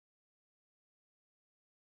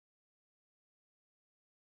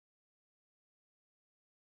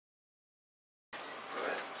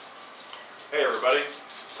everybody.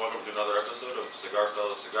 Welcome to another episode of Cigar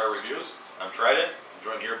Cigar Reviews. I'm Trident, I'm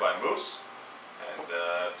joined here by Moose, and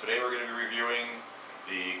today we're going to be reviewing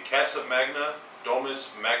the Casa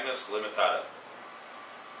Domus Magnus Limitada.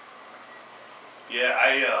 Yeah,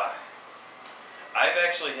 I've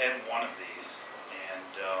actually had one of these,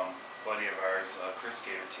 and a buddy of ours, Chris,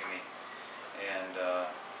 gave it to me, and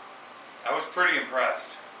I was pretty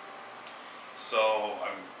impressed. So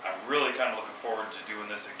I'm really kind of looking forward to doing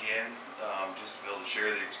this again, just to be able to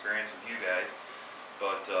share the experience with you guys.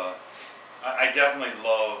 But I definitely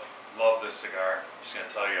love this cigar. I'm just going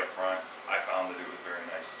to tell you up front, I found that it was very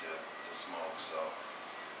nice to smoke. So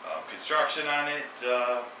construction on it,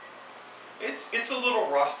 it's a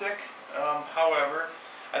little rustic. However,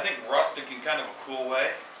 I think rustic in kind of a cool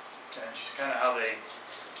way, and just kind of how they,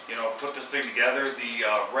 put this thing together. The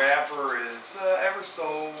wrapper is ever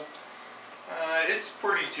so. It's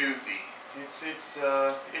pretty toothy.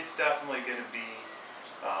 It's definitely going to be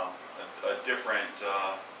a different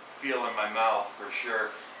feel in my mouth for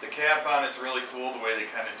sure. The cap on it's really cool, the way they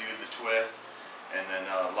kind of do the twist and then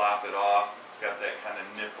lop it off. It's got that kind of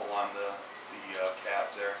nipple on the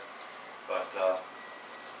cap there. But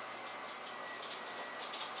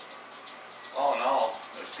all in all,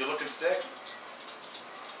 a good looking stick.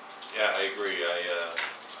 Yeah, I agree.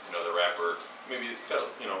 The wrapper, maybe it's got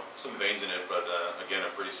some veins in it, but again,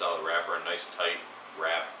 a pretty solid wrapper, a nice tight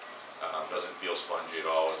wrap. Doesn't feel spongy at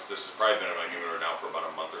all. This has probably been in my humidor now for about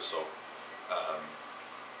a month or so.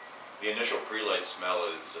 The initial pre-light smell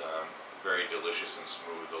is very delicious and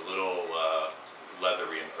smooth, a little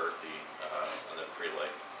leathery and earthy on the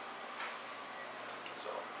pre-light.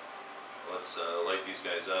 So let's light these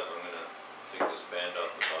guys up. I'm going to take this band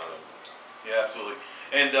off the bottom. Yeah, absolutely.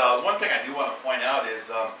 And one thing I do want to point out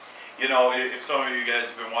is, if some of you guys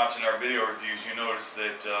have been watching our video reviews, you notice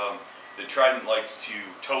that Trident likes to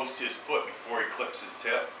toast his foot before he clips his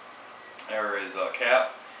tip, or his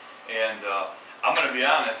cap. And I'm going to be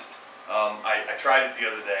honest, I tried it the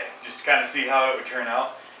other day, just to kind of see how it would turn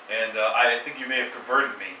out. And I think you may have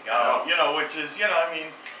converted me, which is,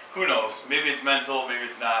 who knows? Maybe it's mental, maybe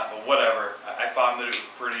it's not, but whatever. I found that it was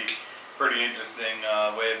pretty interesting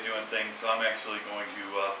way of doing things, so I'm actually going to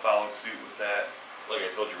follow suit with that. Like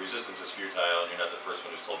I told you, resistance is futile, and you're not the first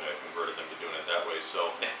one who's told me I converted them to doing it that way.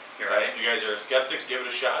 So, right. If you guys are skeptics, give it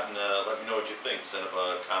a shot and let me know what you think. Send up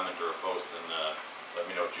a comment or a post and let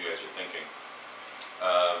me know what you guys are thinking.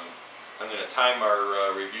 I'm going to time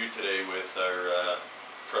our review today with our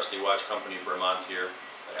trusty watch company, Bremont here.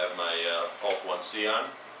 I have my Alt 1C on,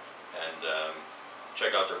 and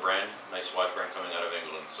check out their brand. Nice watch brand coming out of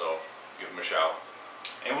England, so give them a shout.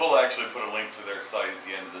 And we'll actually put a link to their site at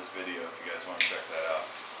the end of this video if you guys want to check that out.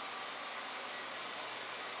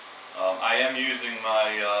 I am using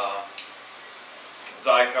my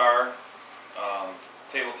Cigar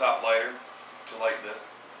tabletop lighter to light this.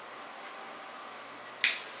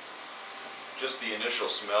 Just the initial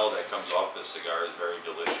smell that comes off this cigar is very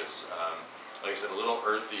delicious. Like I said, a little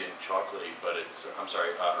earthy and chocolatey, but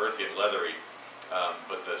earthy and leathery.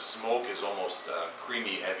 But the smoke is almost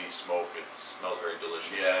creamy, heavy smoke. It smells very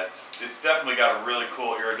delicious. Yeah, it's definitely got a really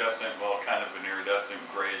cool iridescent, kind of an iridescent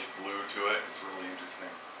grayish blue to it. It's really interesting.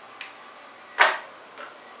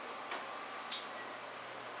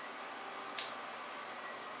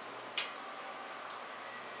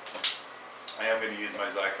 I am going to use my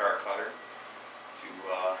Cigar cutter to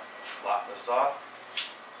lop this off.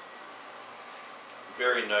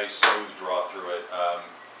 Very nice, smooth draw through it.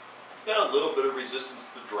 It's got a little bit of resistance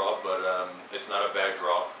to the draw, but it's not a bad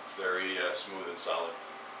draw. It's very smooth and solid.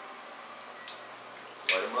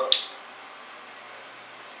 Let's light them up.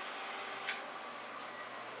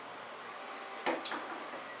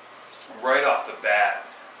 Right off the bat,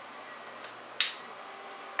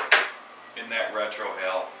 in that retro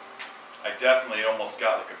hail, I definitely almost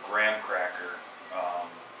got like a graham cracker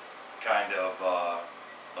kind of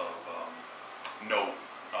note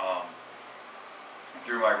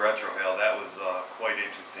through my retro hail. That was quite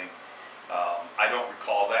interesting. I don't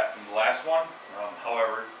recall that from the last one.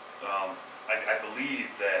 However, I believe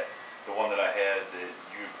that the one that I had that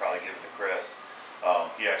you had probably given to Chris,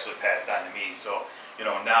 he actually passed on to me. So,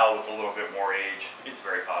 now with a little bit more age, it's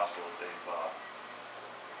very possible that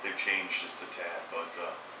they've changed just a tad. But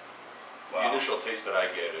wow. The initial taste that I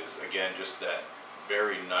get is, again, just that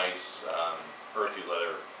very nice earthy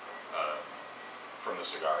leather from the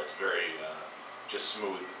cigar. It's very just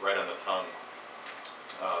smooth, right on the tongue.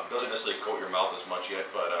 Doesn't necessarily coat your mouth as much yet,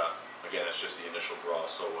 but again, that's just the initial draw,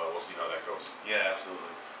 so we'll see how that goes. Yeah,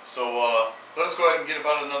 absolutely. So let us go ahead and get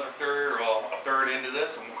about another third into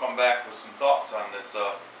this, and we'll come back with some thoughts on this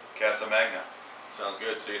Casa Magna. Sounds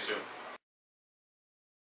good. See you soon.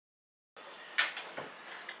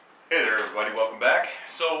 Hey there everybody, welcome back.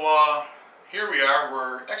 So here we are,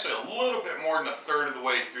 we're actually a little bit more than a third of the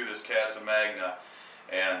way through this Casa Magna.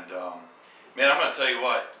 And man, I'm going to tell you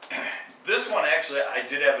what, this one actually I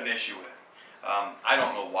did have an issue with. I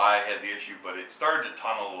don't know why I had the issue, but it started to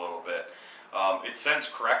tunnel a little bit. It's since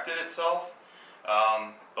corrected itself,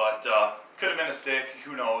 but could have been a stick,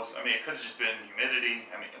 who knows. I mean, it could have just been humidity.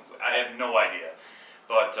 I mean, I have no idea.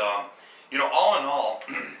 But, you know, all in all,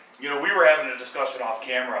 you know, we were having a discussion off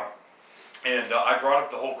camera, and I brought up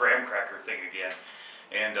the whole graham cracker thing again.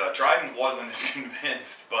 And Trident wasn't as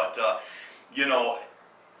convinced, but, you know,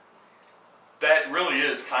 that really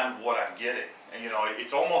is kind of what I'm getting. And, you know,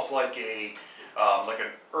 it's almost like an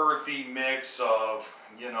earthy mix of,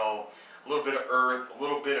 you know, a little bit of earth, a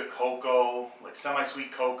little bit of cocoa, like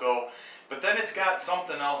semi-sweet cocoa, but then it's got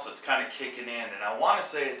something else that's kind of kicking in, and I want to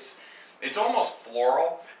say it's almost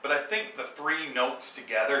floral, but I think the three notes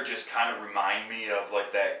together just kind of remind me of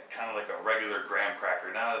like that, kind of like a regular graham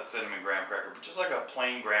cracker, not a cinnamon graham cracker, but just like a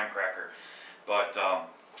plain graham cracker. But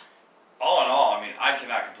all in all, I mean, I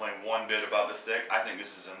cannot complain one bit about the stick. I think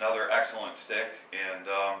this is another excellent stick, and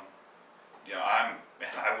you know, I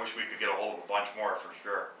wish we could get a hold of a bunch more for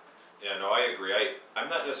sure. Yeah, no, I agree. I'm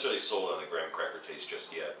not necessarily sold on the graham cracker taste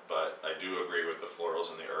just yet, but I do agree with the florals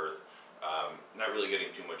and the earth. Not really getting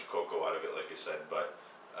too much cocoa out of it, like you said, but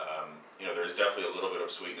you know, there's definitely a little bit of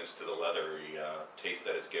sweetness to the leathery taste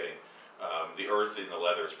that it's getting. The earth in the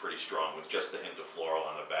leather is pretty strong with just a hint of floral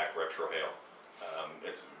on the back retrohale.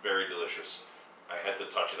 It's very delicious. I had to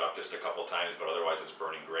touch it up just a couple times, but otherwise it's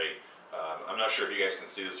burning great. I'm not sure if you guys can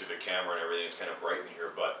see this through the camera and everything. It's kind of bright in here,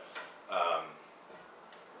 but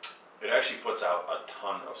it actually puts out a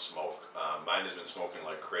ton of smoke. Mine has been smoking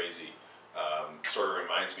like crazy. Sort of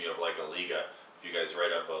reminds me of like a Liga. If you guys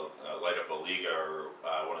light up a Liga or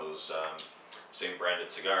one of those same branded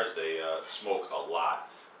cigars, they smoke a lot.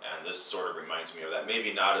 And this sort of reminds me of that.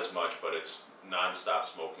 Maybe not as much, but it's non-stop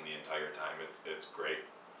smoking the entire time. It's great.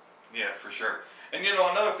 Yeah, for sure. And you know,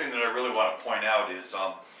 another thing that I really want to point out is,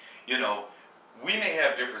 you know, we may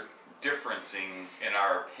have differences in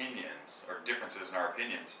our opinions,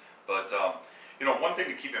 but you know, one thing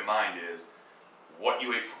to keep in mind is what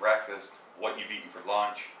you ate for breakfast, what you've eaten for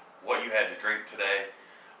lunch, what you had to drink today.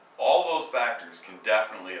 All those factors can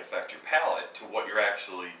definitely affect your palate to what you're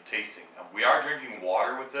actually tasting. We are drinking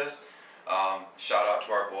water with this. Shout out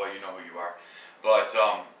to our boy, you know who you are. But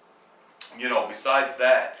you know, besides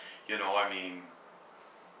that, you know, I mean,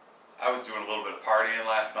 I was doing a little bit of partying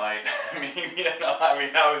last night.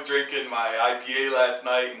 I was drinking my IPA last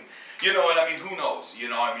night, and you know, and I mean, who knows? You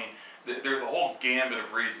know, I mean, there's a whole gambit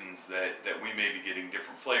of reasons that we may be getting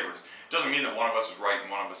different flavors. It doesn't mean that one of us is right and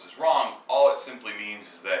one of us is wrong. All it simply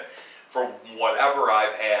means is that for whatever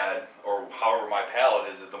I've had or however my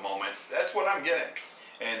palate is at the moment, that's what I'm getting.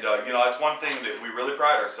 And you know, that's one thing that we really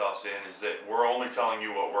pride ourselves in, is that we're only telling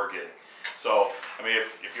you what we're getting. So, I mean,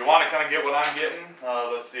 if you want to kind of get what I'm getting,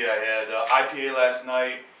 let's see, I had IPA last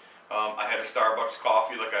night. I had a Starbucks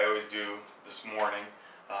coffee like I always do this morning.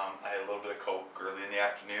 I had a little bit of Coke early in the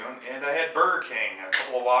afternoon, and I had Burger King, a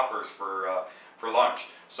couple of Whoppers for lunch.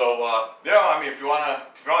 So, you know, I mean, if you want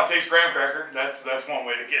to taste graham cracker, that's one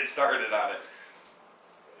way to get started on it.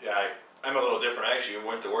 Yeah, I'm a little different. I actually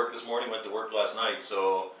went to work this morning, went to work last night,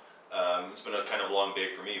 so it's been a kind of long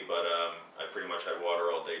day for me, but I pretty much had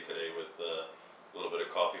water all day today with a little bit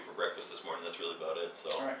of coffee for breakfast this morning. That's really about it. So,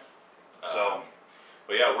 all right.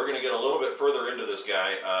 But yeah, we're going to get a little bit further into this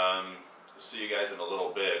guy. See you guys in a little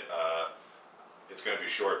bit. It's going to be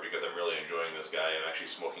short because I'm really enjoying this guy. I'm actually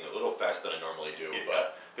smoking a little fast than I normally do, Yeah,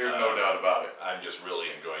 but there's no doubt about it. I'm just really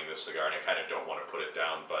enjoying this cigar, and I kind of don't want to put it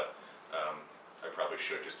down, but I probably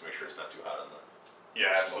should, just to make sure it's not too hot on the Yeah,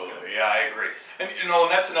 absolutely. Yeah, I agree. And you know,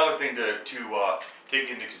 and that's another thing to take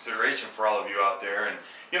into consideration for all of you out there. And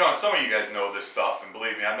you know, and some of you guys know this stuff, and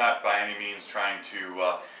believe me, I'm not by any means trying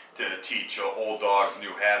to teach old dogs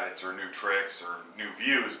new habits or new tricks or new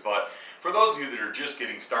views. But for those of you that are just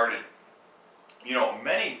getting started, you know,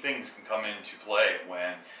 many things can come into play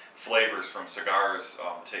when flavors from cigars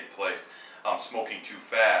take place. Smoking too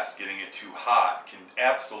fast, getting it too hot can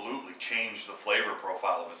absolutely change the flavor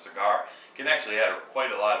profile of a cigar. It can actually add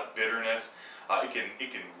quite a lot of bitterness. It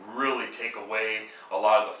can really take away a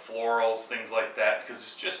lot of the florals, things like that, because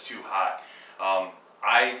it's just too hot.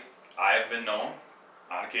 I have been known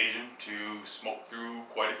on occasion to smoke through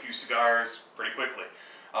quite a few cigars pretty quickly.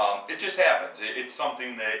 It just happens. It's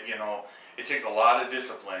something that, you know, it takes a lot of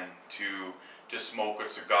discipline to just smoke a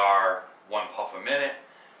cigar one puff a minute.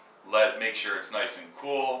 Make sure it's nice and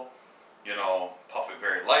cool, you know, puff it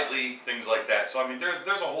very lightly, things like that. So I mean, there's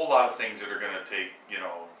a whole lot of things that are going to take, you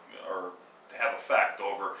know, or have effect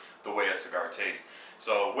over the way a cigar tastes.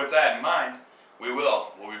 So with that in mind, we'll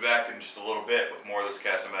be back in just a little bit with more of this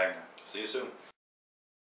Casa Magna. See you soon.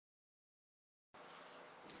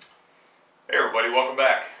 Hey everybody, welcome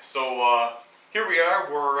back. So here we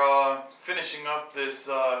are, we're finishing up this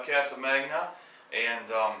Casa Magna, and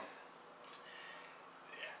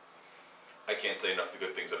I can't say enough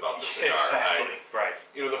good things about the cigar. exactly, right.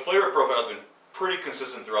 You know, the flavor profile has been pretty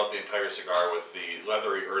consistent throughout the entire cigar with the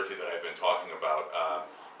leathery, earthy that I've been talking about.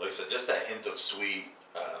 Like I said, just that hint of sweet.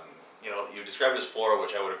 You know, you described it as floral,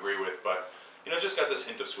 which I would agree with, but you know, it's just got this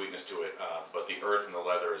hint of sweetness to it. But the earth and the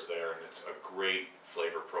leather is there, and it's a great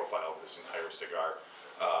flavor profile of this entire cigar.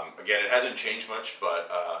 Again, it hasn't changed much,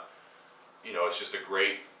 but you know, it's just a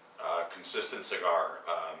great, consistent cigar.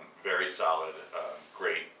 Very solid,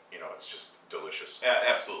 great. You know, it's just delicious. Yeah,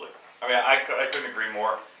 absolutely. I mean, I couldn't agree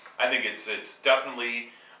more. I think it's definitely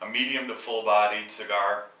a medium to full-bodied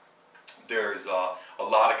cigar. There's a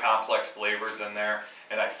lot of complex flavors in there,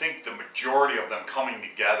 and I think the majority of them coming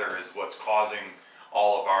together is what's causing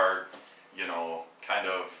all of our, you know, kind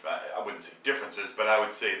of, I wouldn't say differences, but I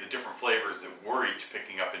would say the different flavors that we're each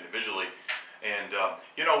picking up individually. And,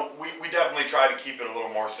 you know, we definitely try to keep it a little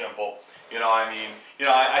more simple. You know, I mean, you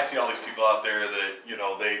know, I see all these people out there that, you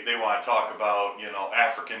know, they want to talk about, you know,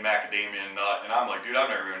 African macadamia nut, and I'm like, dude, I've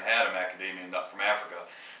never even had a macadamia nut from Africa.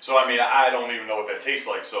 So, I mean, I don't even know what that tastes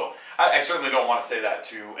like, so I certainly don't want to say that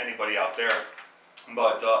to anybody out there.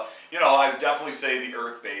 But, you know, I definitely say the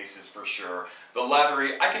earth base is for sure. The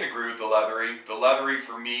leathery, I can agree with the leathery. The leathery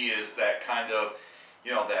for me is that kind of,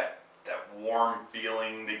 you know, that warm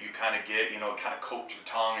feeling that you kind of get, you know, it kind of coats your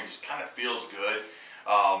tongue and just kind of feels good.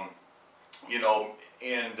 You know,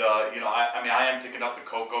 and, you know, I mean, I am picking up the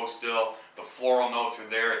cocoa still. The floral notes are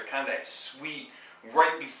there. It's kind of that sweet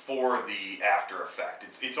right before the after effect.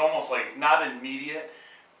 It's almost like it's not immediate,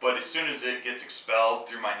 but as soon as it gets expelled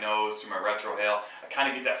through my nose, through my retrohale, I kind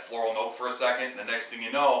of get that floral note for a second. And the next thing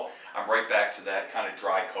you know, I'm right back to that kind of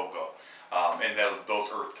dry cocoa and those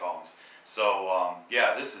earth tones. So,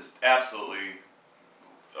 yeah, this is absolutely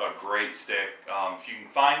a great stick. If you can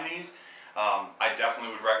find these, I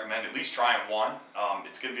definitely would recommend at least trying one.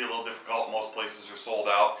 It's going to be a little difficult. Most places are sold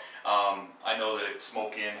out. I know that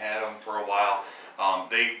Smoke Inn had them for a while.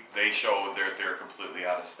 They show they're completely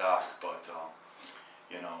out of stock, but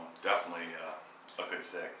you know, definitely a good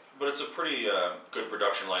stick. But it's a pretty good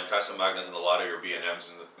production line. Casa Magna's in a lot of your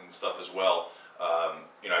B&Ms and stuff as well.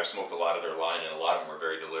 You know, I've smoked a lot of their line, and a lot of them are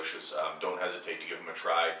very delicious. Don't hesitate to give them a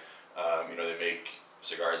try. You know, they make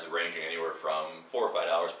cigars ranging anywhere from $4 or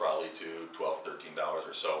 $5 probably to $12, $13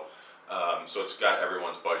 or so. So it's got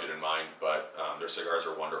everyone's budget in mind, but their cigars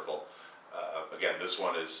are wonderful. Again, this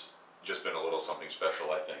one has just been a little something special,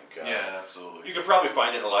 I think. Yeah, absolutely. You could probably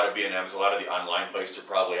find it in a lot of B&Ms. A lot of the online places are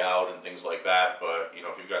probably out and things like that, but you know,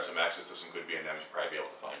 if you've got some access to some good B&Ms, you'll probably be able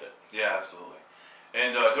to find it. Yeah, absolutely.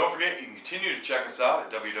 And don't forget, you can continue to check us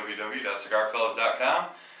out at www.cigarfellas.com.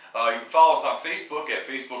 You can follow us on Facebook at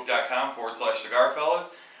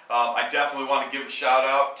facebook.com/cigarfellas. I definitely want to give a shout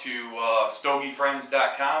out to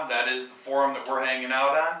stogiefriends.com. That is the forum that we're hanging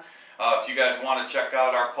out on. If you guys want to check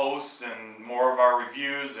out our posts and more of our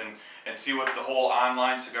reviews and see what the whole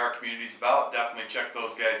online cigar community is about, definitely check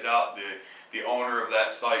those guys out. The owner of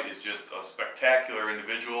that site is just a spectacular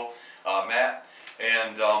individual, Matt.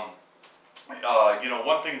 And you know,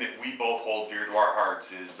 one thing that we both hold dear to our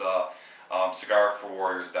hearts is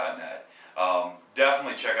cigarforwarriors.net.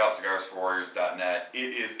 Definitely check out cigarsforwarriors.net.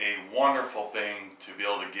 It is a wonderful thing to be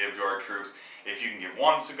able to give to our troops. If you can give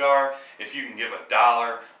one cigar, if you can give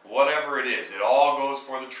 $1, whatever it is, it all goes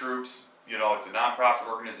for the troops. You know, it's a non-profit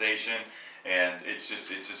organization, and it's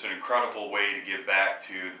just an incredible way to give back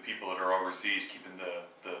to the people that are overseas, keeping the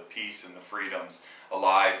peace and the freedoms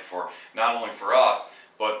alive for not only for us,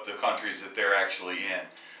 but the countries that they're actually in.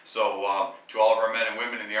 So to all of our men and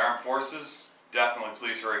women in the armed forces, definitely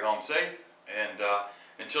please hurry home safe. And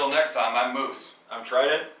until next time, I'm Moose. I'm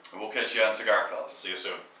Trident. And we'll catch you on Cigar Fellas. See you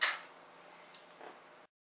soon.